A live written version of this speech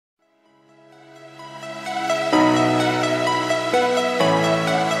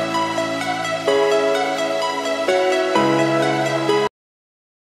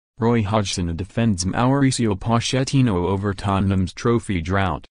Roy Hodgson defends Mauricio Pochettino over Tottenham's trophy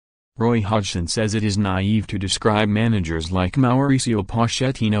drought. Roy Hodgson says it is naive to describe managers like Mauricio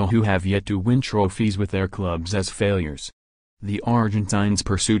Pochettino who have yet to win trophies with their clubs as failures. The Argentine's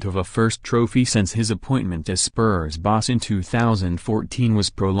pursuit of a first trophy since his appointment as Spurs boss in 2014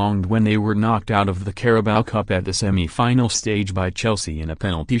 was prolonged when they were knocked out of the Carabao Cup at the semi-final stage by Chelsea in a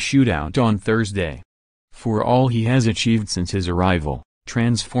penalty shootout on Thursday. For all he has achieved since his arrival,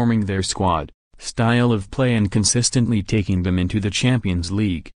 transforming their squad, style of play and consistently taking them into the Champions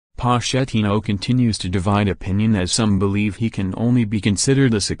League, Pochettino continues to divide opinion as some believe he can only be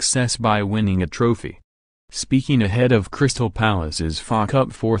considered a success by winning a trophy. Speaking ahead of Crystal Palace's FA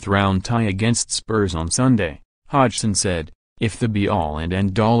Cup fourth-round tie against Spurs on Sunday, Hodgson said, "If the be-all and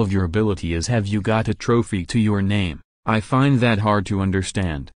end-all of your ability is have you got a trophy to your name, I find that hard to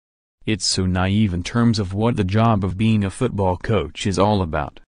understand. It's so naive in terms of what the job of being a football coach is all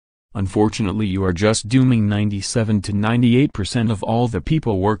about. Unfortunately you are just dooming 97 to 98% of all the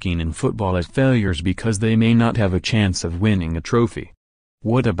people working in football as failures because they may not have a chance of winning a trophy.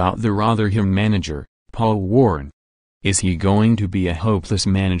 What about the Rotherham manager, Paul Warren? Is he going to be a hopeless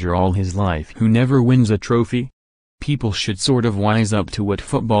manager all his life who never wins a trophy? People should sort of wise up to what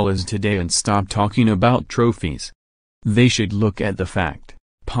football is today and stop talking about trophies. They should look at the fact,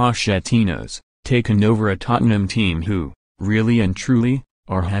 Pochettino's taken over a Tottenham team who, really and truly,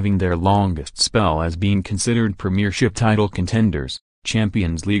 are having their longest spell as being considered Premiership title contenders,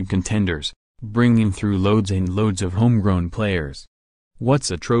 Champions League contenders, bringing through loads and loads of homegrown players.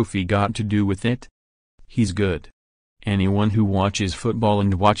 What's a trophy got to do with it? He's good. Anyone who watches football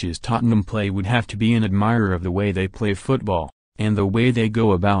and watches Tottenham play would have to be an admirer of the way they play football, and the way they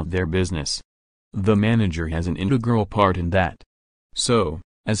go about their business. The manager has an integral part in that. So,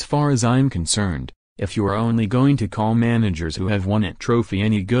 as far as I'm concerned, if you're only going to call managers who have won a trophy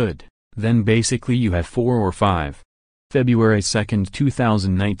any good, then basically you have 4 or 5. February 2,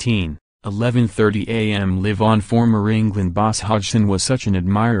 2019, 11:30 a.m. Live on. Former England boss Hodgson was such an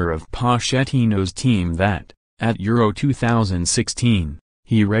admirer of Pochettino's team that, at Euro 2016,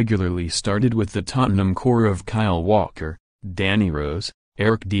 he regularly started with the Tottenham core of Kyle Walker, Danny Rose,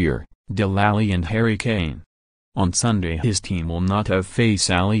 Eric Dier, Dele Alli and Harry Kane. On Sunday his team will not have faced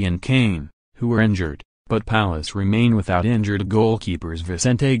Alli and Kane, who are injured, but Palace remain without injured goalkeepers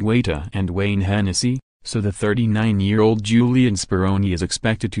Vicente Guaita and Wayne Hennessy, so the 39-year-old Julian Speroni is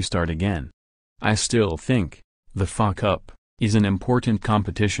expected to start again. I still think, the FA Cup, is an important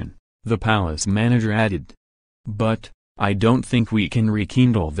competition, the Palace manager added. But, I don't think we can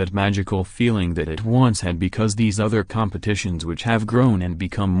rekindle that magical feeling that it once had because these other competitions which have grown and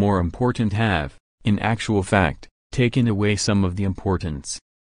become more important have, in actual fact, taken away some of the importance.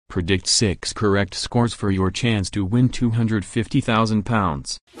 Predict 6 correct scores for your chance to win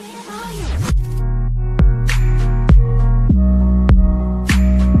 £250,000.